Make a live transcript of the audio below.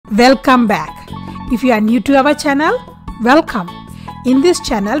Welcome back. If you are new to our channel, welcome. In this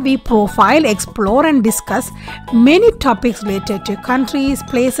channel, we profile, explore and discuss many topics related to countries,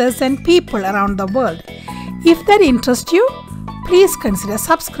 places and people around the world. If that interests you, please consider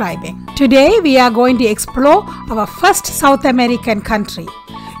subscribing. Today, we are going to explore our first South American country,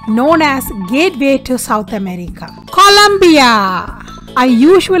 known as Gateway to South America, Colombia. I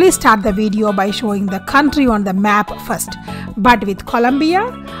usually start the video by showing the country on the map first, but with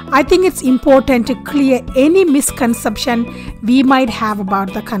Colombia, I think it's important to clear any misconception we might have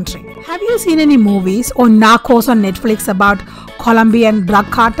about the country. Have you seen any movies or narcos on Netflix about Colombian drug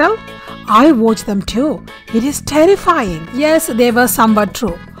cartel? I watched them too. It is terrifying. Yes, they were somewhat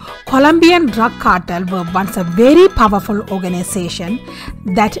true. Colombian drug cartel were once a very powerful organization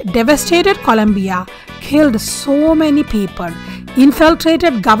that devastated Colombia, killed so many people,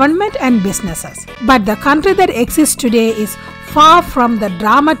 infiltrated government and businesses. But the country that exists today is far from the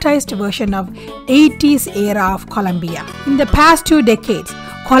dramatized version of 80s era of Colombia. In the past 2 decades,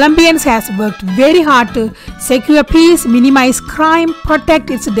 Colombians has worked very hard to secure peace, minimize crime, protect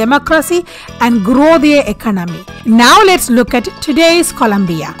its democracy and grow their economy. Now let's look at today's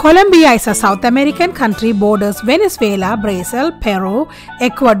Colombia. Colombia is a South American country, borders Venezuela, Brazil, Peru,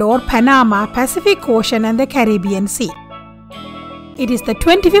 Ecuador, Panama, Pacific Ocean and the Caribbean Sea. It is the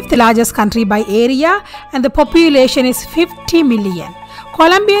 25th largest country by area and the population is 50 million.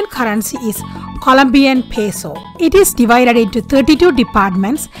 Colombian currency is Colombian peso. It is divided into 32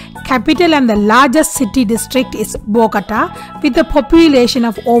 departments. Capital and the largest city district is Bogotá with a population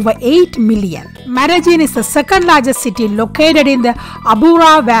of over 8 million. Medellín is the second largest city located in the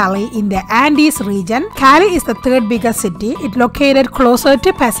Aburrá Valley in the Andes region. Cali is the third biggest city. It located closer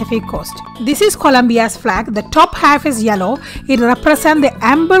to Pacific coast. This is Colombia's flag. The top half is yellow. It represents the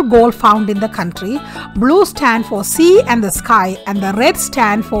amber gold found in the country. Blue stand for sea and the sky and the red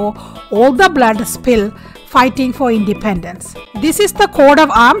stand for all the blood spill fighting for independence. This is the coat of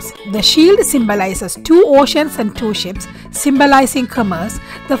arms. The shield symbolizes 2 oceans and 2 ships, symbolizing commerce.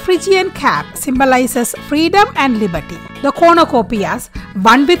 The Phrygian cap symbolizes freedom and liberty. The cornucopias,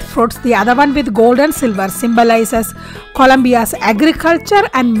 one with fruits, the other one with gold and silver, symbolizes Colombia's agriculture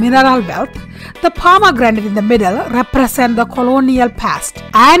and mineral wealth. The pomegranate in the middle represents the colonial past.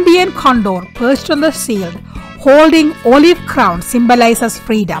 Andean condor perched on the shield, holding olive crown, symbolizes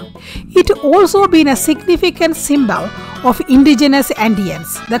freedom. It also been a significant symbol of indigenous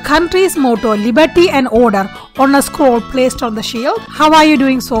Andeans. The country's motto, liberty and order, on a scroll placed on the shield. How are you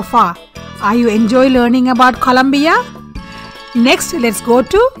doing so far? Are you enjoying learning about Colombia? Next, let's go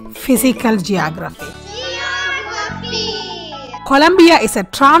to physical geography. Colombia is a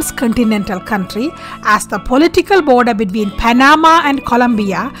transcontinental country as the political border between Panama and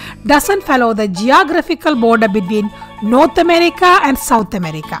Colombia doesn't follow the geographical border between North America and South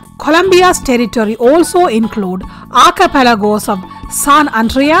America. Colombia's territory also includes archipelagos of San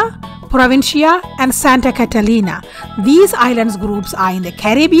Andrés, Providencia and Santa Catalina. These islands groups are in the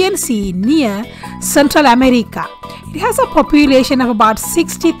Caribbean Sea near Central America. It has a population of about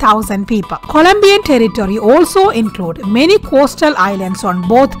 60,000 people. Colombian territory also includes many coastal islands on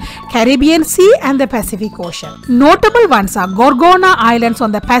both Caribbean Sea and the Pacific Ocean. Notable ones are Gorgona Islands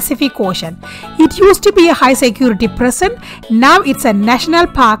on the Pacific Ocean. It used to be a high security prison. Now it's a national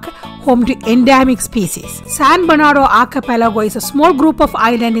park home to endemic species. San Bernardo Archipelago is a small group of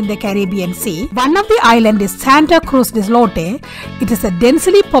islands in the Caribbean Sea. One of the islands is Santa Cruz del Norte. It is a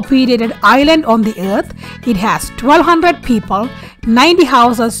densely populated island on the earth. It has 1,200 people, 90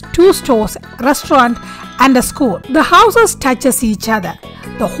 houses, 2 stores, restaurant and a school. The houses touches each other.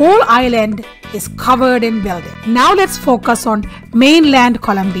 The whole island is covered in buildings. Now let's focus on mainland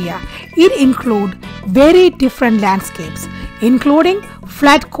Colombia. It includes very different landscapes, including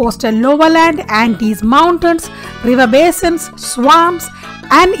flat coastal lowland, Andes mountains, river basins, swamps,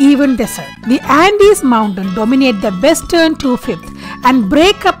 and even desert. The Andes mountains dominate the western 2/5 and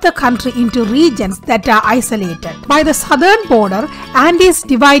break up the country into regions that are isolated. By the southern border, Andes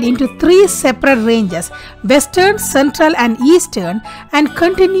divide into 3 separate ranges, western, central, and eastern, and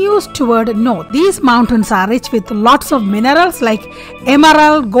continues toward north. These mountains are rich with lots of minerals like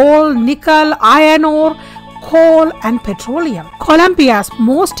emerald, gold, nickel, iron ore, coal and petroleum. Colombia's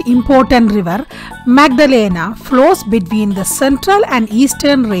most important river, Magdalena, flows between the central and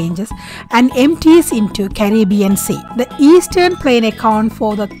eastern ranges and empties into Caribbean Sea. The eastern plain account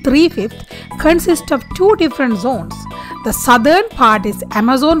for the 3/5 consists of 2 different zones. The southern part is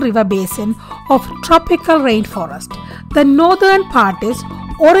Amazon River Basin of tropical rainforest. The northern part is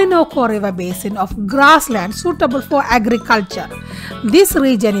Orinoco River Basin of grassland suitable for agriculture. This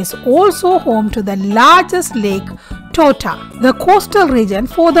region is also home to the largest lake Tota. The coastal region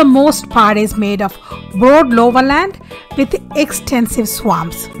for the most part is made of broad lowland with extensive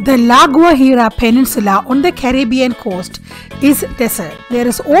swamps. The La Guajira Peninsula on the Caribbean coast is desert. There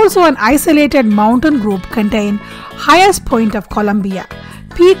is also an isolated mountain group contained highest point of Colombia,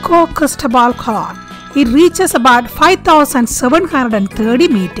 Pico Cristobal Colon. It reaches about 5,730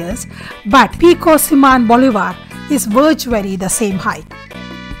 meters, but Pico Simon Bolivar is virtually the same height.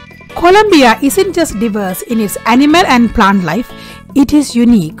 Colombia isn't just diverse in its animal and plant life, it is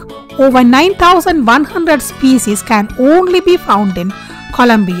unique. Over 9,100 species can only be found in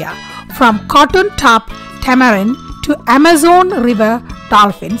Colombia, from cotton-top tamarin to Amazon River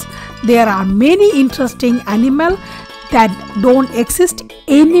dolphins. There are many interesting animals that don't exist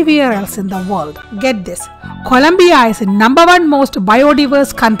anywhere else in the world. Get this, Colombia is the #1 most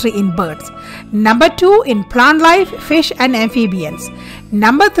biodiverse country in birds, #2 in plant life, fish and amphibians,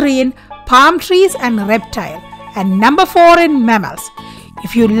 #3 in palm trees and reptile, and #4 in mammals.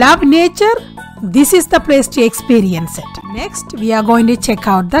 If you love nature, this is the place to experience it. Next, we are going to check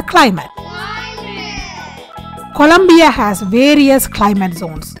out the climate. Colombia has various climate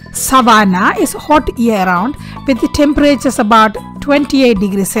zones. Savanna is hot year-round with temperatures about 28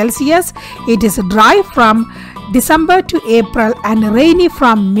 degrees Celsius. It is dry from December to April and rainy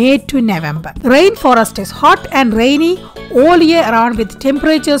from May to November. Rainforest is hot and rainy all year round with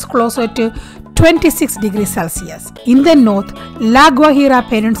temperatures closer to 26 degrees Celsius. In the north, La Guajira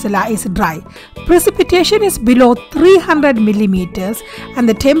Peninsula is dry. Precipitation is below 300 millimeters and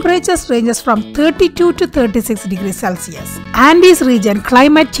the temperatures ranges from 32 to 36 degrees Celsius. Andes region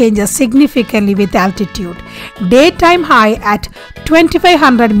climate changes significantly with altitude. Daytime high at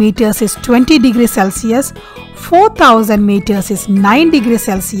 2500 meters is 20 degrees Celsius, 4000 meters is 9 degrees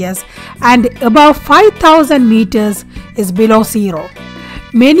Celsius, and above 5000 meters is below zero.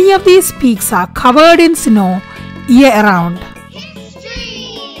 Many of these peaks are covered in snow year-round.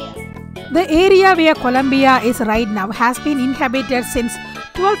 The area where Colombia is right now has been inhabited since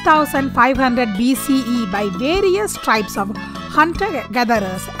 12,500 BCE by various tribes of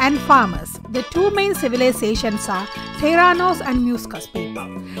hunter-gatherers and farmers. The two main civilizations are Terranos and Muiscas people.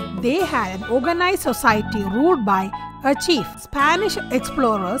 They had an organized society ruled by a chief. Spanish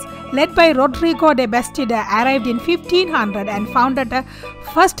explorers led by Rodrigo de Bastida arrived in 1500 and founded a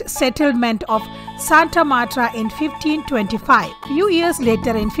first settlement of Santa Marta in 1525. Few years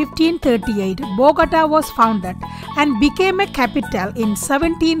later in 1538, Bogotá was founded and became a capital in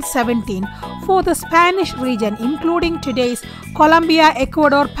 1717 for the Spanish region including today's Colombia,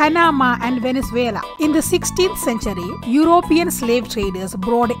 Ecuador, Panama and Venezuela. In the 16th century, European slave traders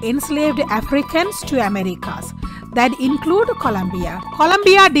brought enslaved Africans to Americas. That include Colombia.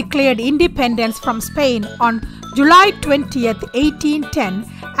 Colombia declared independence from Spain on July 20th, 1810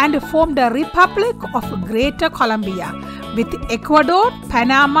 and formed a Republic of Greater Colombia with Ecuador,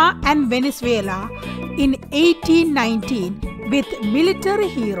 Panama and Venezuela in 1819 with military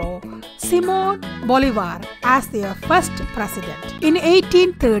hero Simon Bolivar as their first president. In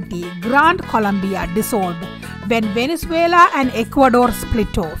 1830, Grand Colombia dissolved when Venezuela and Ecuador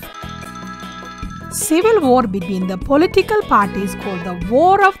split off. Civil war between the political parties called the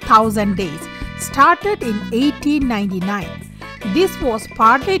War of Thousand Days started in 1899. This was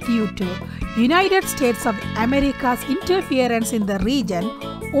partly due to United States of America's interference in the region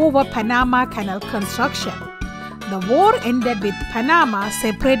over Panama Canal construction. The war ended with Panama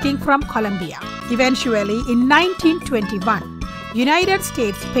separating from Colombia. Eventually, in 1921, United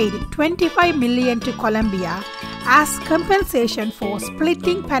States paid $25 million to Colombia as compensation for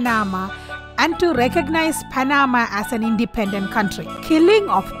splitting Panama and to recognize Panama as an independent country. Killing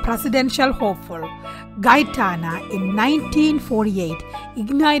of presidential hopeful Gaitana in 1948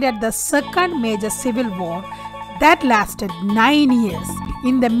 ignited the second major civil war that lasted 9 years.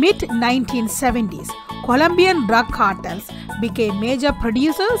 In the mid-1970s, Colombian drug cartels became major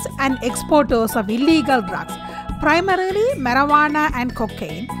producers and exporters of illegal drugs, primarily marijuana and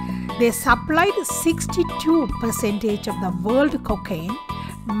cocaine. They supplied 62% of the world cocaine.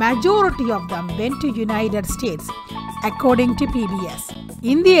 Majority of them went to United States, according to PBS.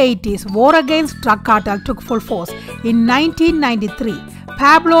 In the 80s, war against drug cartel took full force. In 1993,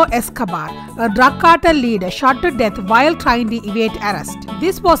 Pablo Escobar, a drug cartel leader, shot to death while trying to evade arrest.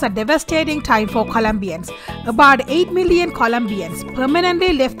 This was a devastating time for Colombians. About 8 million Colombians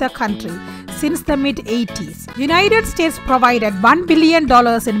permanently left the country since the mid-80s. United States provided $1 billion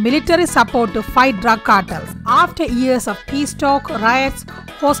in military support to fight drug cartels. After years of peace talk, riots,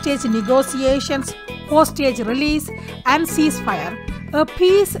 hostage negotiations, hostage release and ceasefire, a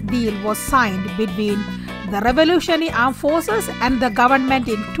peace deal was signed between the Revolutionary Armed Forces and the government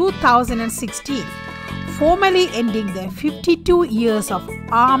in 2016. formally ending their 52 years of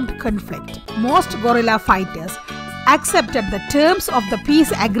armed conflict. Most guerrilla fighters accepted the terms of the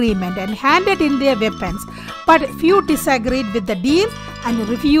peace agreement and handed in their weapons, but few disagreed with the deal and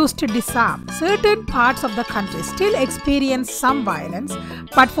refused to disarm. Certain parts of the country still experience some violence,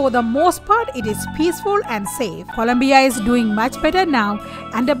 but for the most part it is peaceful and safe. Colombia is doing much better now,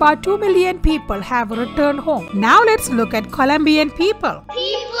 and about 2 million people have returned home. Now let's look at Colombian people.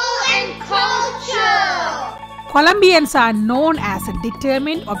 People and culture. Colombians are known as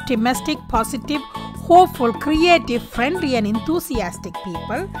determined, optimistic, positive, hopeful, creative, friendly and enthusiastic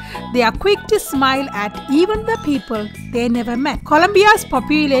people. They are quick to smile at even the people they never met. Colombia's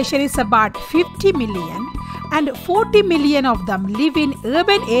population is about 50 million and 40 million of them live in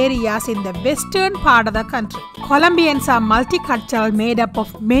urban areas in the western part of the country. Colombians are multicultural, made up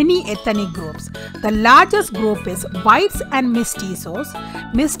of many ethnic groups. The largest group is whites and mestizos.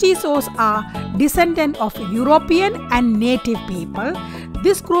 Mestizos are descendants of European and native people.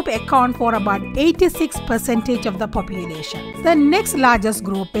 This group accounts for about 86% of the population. The next largest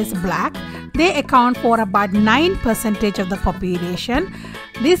group is black. They account for about 9% of the population.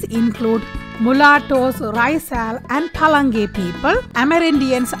 This includes mulattoes, Raizal and Palange people.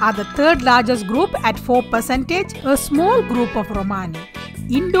 Amerindians are the third largest group at 4%. A small group of Romani,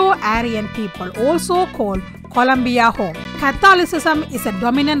 Indo-Aryan people, also called Colombia home. Catholicism is a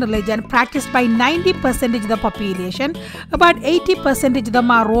dominant religion practiced by 90% of the population. About 80% of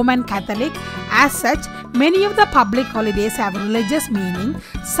them are Roman Catholic. As such, many of the public holidays have religious meaning.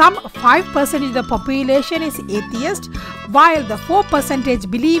 Some 5% of the population is atheist, while the 4%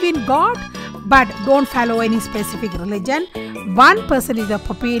 believe in God but don't follow any specific religion. 1% of the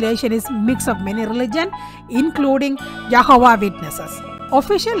population is mix of many religions, including Jehovah's Witnesses.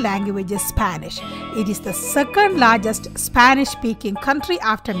 Official language is Spanish. It is the second largest Spanish-speaking country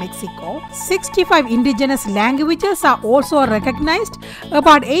after Mexico. 65 indigenous languages are also recognized.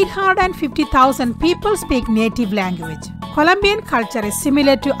 About 850,000 people speak native language. Colombian culture is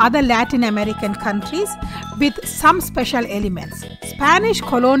similar to other Latin American countries with some special elements. Spanish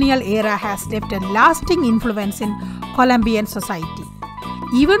colonial era has left a lasting influence in Colombian society.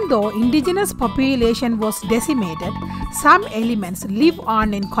 Even though indigenous population was decimated, some elements live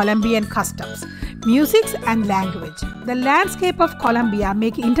on in Colombian customs, music and language. The landscape of Colombia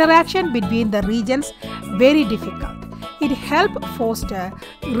makes interaction between the regions very difficult. It helps foster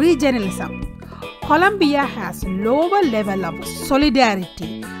regionalism. Colombia has lower level of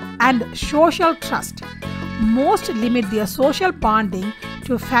solidarity and social trust. Most limit their social bonding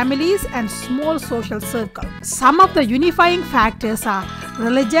to families and small social circles. Some of the unifying factors are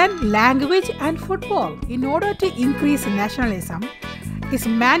religion, language and football. In order to increase nationalism, it's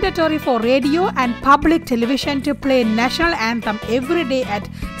mandatory for radio and public television to play national anthem every day at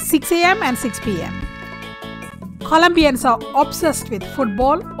 6 a.m. and 6 p.m. Colombians are obsessed with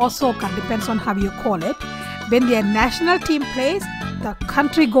football or soccer, depends on how you call it. When their national team plays, the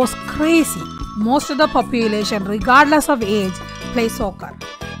country goes crazy. Most of the population, regardless of age, play soccer.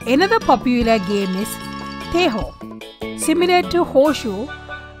 Another popular game is tejo. Similar to horseshoe,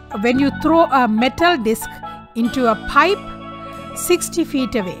 when you throw a metal disc into a pipe 60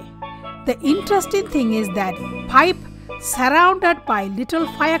 feet away. The interesting thing is that pipe surrounded by little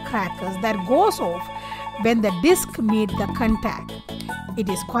firecrackers that goes off when the disc meets the contact. It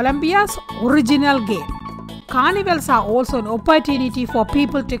is Colombia's original game. Carnivals are also an opportunity for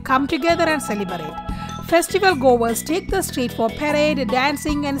people to come together and celebrate. Festival goers take the street for parade,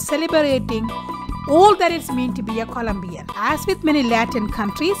 dancing and celebrating all that it means to be a Colombian. As with many Latin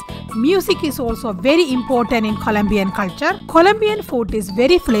countries, music is also very important in Colombian culture. Colombian food is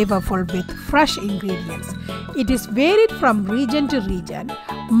very flavorful with fresh ingredients. It is varied from region to region.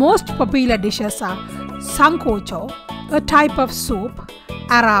 Most popular dishes are sancocho, a type of soup,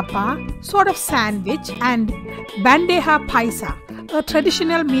 arapa, sort of sandwich, and bandeja paisa, a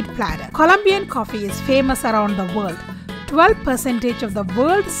traditional meat platter. Colombian coffee is famous around the world. 12% of the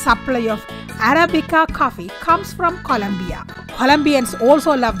world's supply of Arabica coffee comes from Colombia. Colombians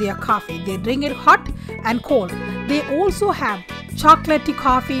also love their coffee. They drink it hot and cold. They also have chocolatey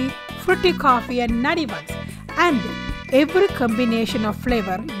coffee, fruity coffee and nutty ones. And every combination of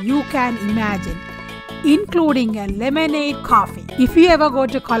flavor you can imagine, including a lemonade coffee. If you ever go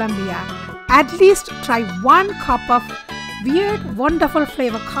to Colombia, at least try 1 cup of weird, wonderful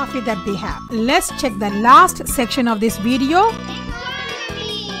flavor coffee that they have. Let's check the last section of this video.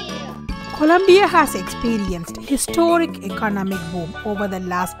 Colombia has experienced historic economic boom over the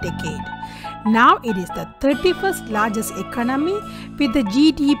last decade. Now it is the 31st largest economy with a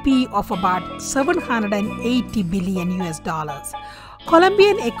GDP of about $780 billion.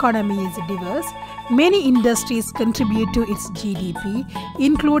 Colombian economy is diverse. Many industries contribute to its GDP,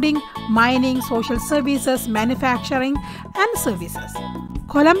 including mining, social services, manufacturing, and services.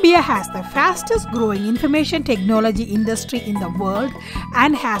 Colombia has the fastest growing information technology industry in the world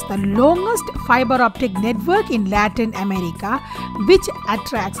and has the longest fiber optic network in Latin America, which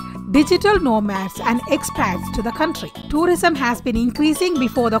attracts digital nomads and expats to the country. Tourism has been increasing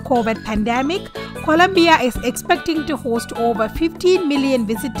before the COVID pandemic. Colombia is expecting to host over 15 million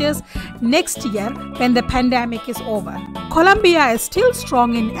visitors next year when the pandemic is over. Colombia is still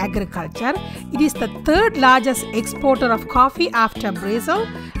strong in agriculture. It is the third largest exporter of coffee after Brazil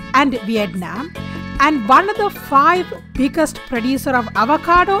and Vietnam, and one of the 5 biggest producer of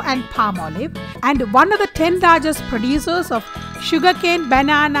avocado and palm olive, and one of the 10 largest producers of sugarcane,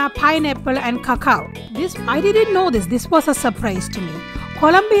 banana, pineapple, and cacao. I didn't know this. This was a surprise to me.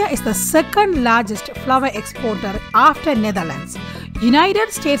 Colombia is the second largest flower exporter after Netherlands.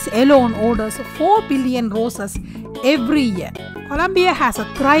 United States alone orders 4 billion roses every year. Colombia has a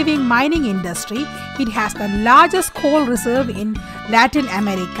thriving mining industry. It has the largest coal reserve in Latin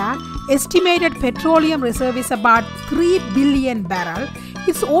America. Estimated petroleum reserve is about 3 billion barrels.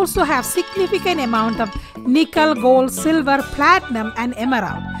 It also has significant amount of nickel, gold, silver, platinum, and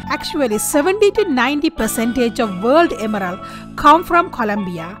emerald. Actually, 70 to 90% of world emerald come from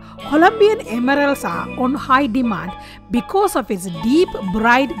Colombia. Colombian emeralds are on high demand because of its deep,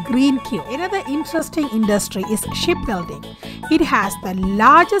 bright green hue. Another interesting industry is shipbuilding. It has the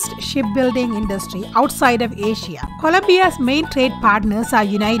largest shipbuilding industry outside of Asia. Colombia's main trade partners are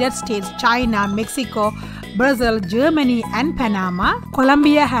United States, China, Mexico, Brazil, Germany, and Panama.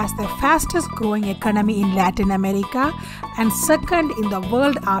 Colombia has the fastest growing economy in Latin America and second in the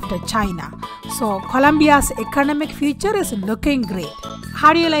world after China. So Colombia's economic future is looking great.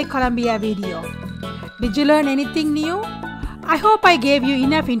 How do you like Colombia video? Did you learn anything new? I hope I gave you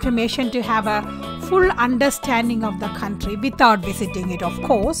enough information to have a full understanding of the country without visiting it, of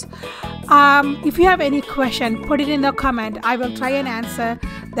course. If you have any question, put it in the comment. I will try and answer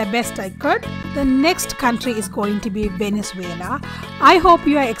the best I could. The next country is going to be Venezuela. I hope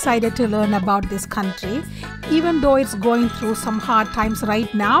you are excited to learn about this country. Even though it's going through some hard times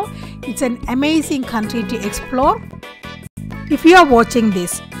right now, it's an amazing country to explore. If you are watching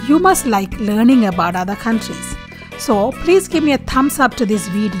this, you must like learning about other countries. So please give me a thumbs up to this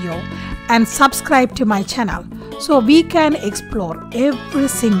video and subscribe to my channel so we can explore every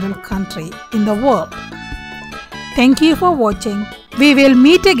single country in the world. Thank you for watching. We will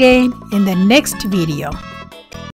meet again in the next video.